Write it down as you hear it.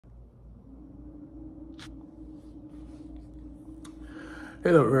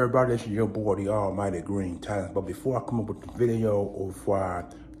Hello everybody, this is your boy, the Almighty Green Titan. But before I come up with the video or before I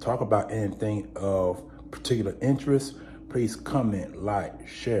talk about anything of particular interest, please comment, like,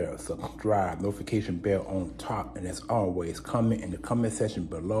 share, subscribe, notification bell on top. And as always, comment in the comment section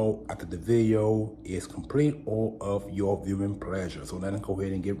below after the video is complete or of your viewing pleasure. So let's go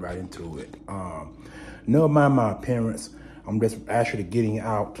ahead and get right into it. Never mind my appearance. I'm just actually getting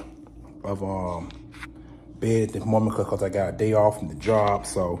out of bed at the moment because I got a day off from the job,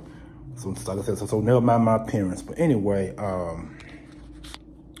 so like I said, so never mind my appearance. But anyway,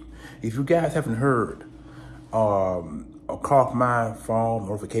 if you guys haven't heard, off my phone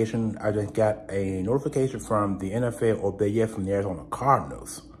notification, I just got a notification from the NFL, or better yet from the Arizona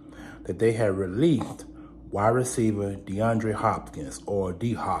Cardinals, that they had released wide receiver Deandre Hopkins, or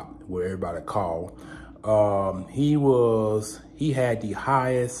DHops, where everybody called. He had the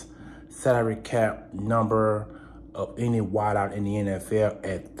highest salary cap number of any wideout in the NFL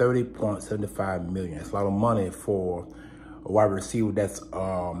at $30.75 million. It's a lot of money for a wide receiver that's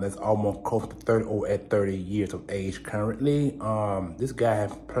almost close to 30 or at 30 years of age currently. This guy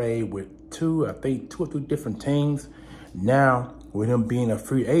has played with two or three different teams. Now, with him being a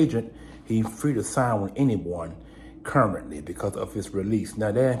free agent, he's free to sign with anyone currently because of his release.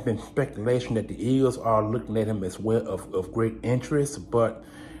 Now, there has been speculation that the Eagles are looking at him as well of great interest, but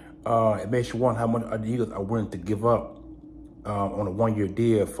it makes you wonder how much the Eagles are willing to give up on a one-year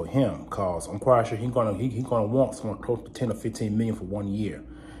deal for him, because I'm quite sure he's gonna want somewhere close to 10 or 15 million for 1 year,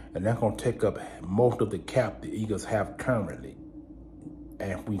 and that's gonna take up most of the cap the Eagles have currently.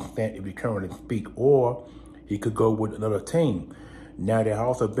 And if we currently speak, or he could go with another team. Now, there has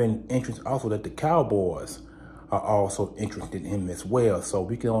also been interest also that the Cowboys are also interested in him as well. So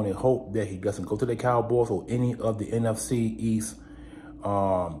we can only hope that he doesn't go to the Cowboys or any of the NFC East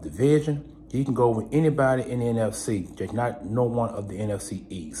division. He can go with anybody in the NFC, just not no one of the NFC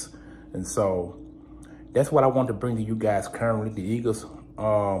East. And so that's what I want to bring to you guys currently. The Eagles,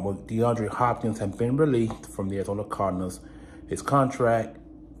 with DeAndre Hopkins, have been released from the Arizona Cardinals. His contract,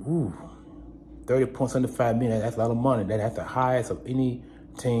 $30.75 million. That's a lot of money. That's the highest of any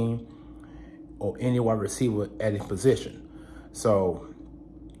team or any wide receiver at his position. So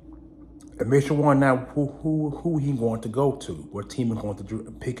it makes you wonder now who he going to go to, what team is going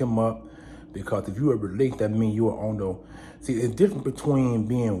to pick him up. Because if you are released, that means you are on the... See, it's different between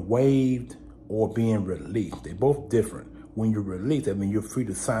being waived or being released. They're both different. When you're released, that means you're free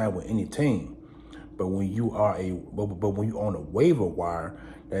to sign with any team. But when you are when you're on a waiver wire,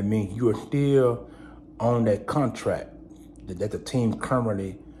 that means you are still on that contract that the team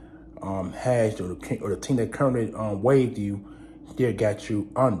currently has, or the team that currently waived you still got you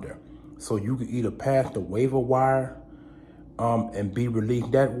under. So you can either pass the waiver wire and be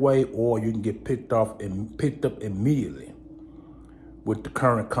released that way, or you can get picked up immediately with the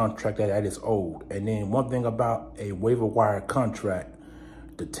current contract that is owed. And then one thing about a waiver wire contract,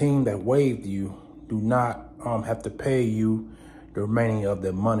 the team that waived you do not have to pay you the remaining of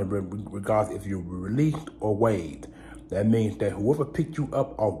the money, regardless if you're released or waived. That means that whoever picked you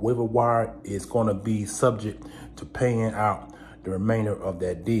up off waiver wire is going to be subject to paying out the remainder of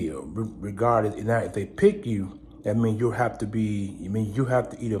that deal. Regardless, now if they pick you, that means you have to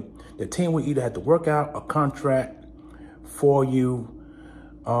either, the team will either have to work out a contract for you,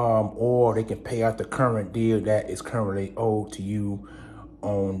 or they can pay out the current deal that is currently owed to you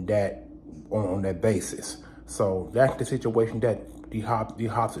on that basis. So that's the situation that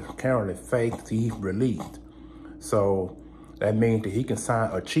DHops is currently faced. He's released. So that means that he can sign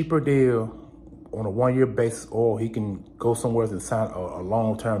a cheaper deal on a one-year basis, or he can go somewhere and sign a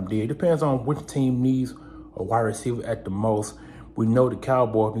long-term deal. It depends on which team needs a wide receiver at the most. We know the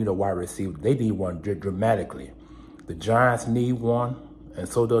Cowboys need a wide receiver. They need one dramatically. The Giants need one, and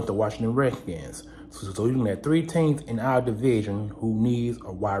so does the Washington Redskins. So you can have three teams in our division who needs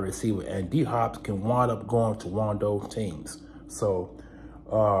a wide receiver, and DHops can wind up going to one of those teams. So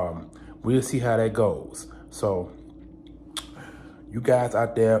we'll see how that goes. So you guys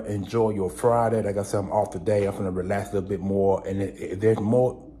out there, enjoy your Friday. Like I said, I'm off today. I'm gonna relax a little bit more. And if there's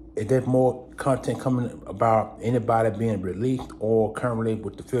more content coming about anybody being released or currently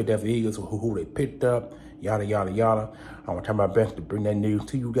with the Philadelphia Eagles, who they picked up, yada, yada, yada, I'm gonna try my best to bring that news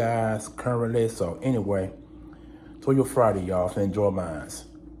to you guys currently. So anyway, enjoy your Friday, y'all. So enjoy mine.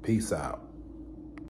 Peace out.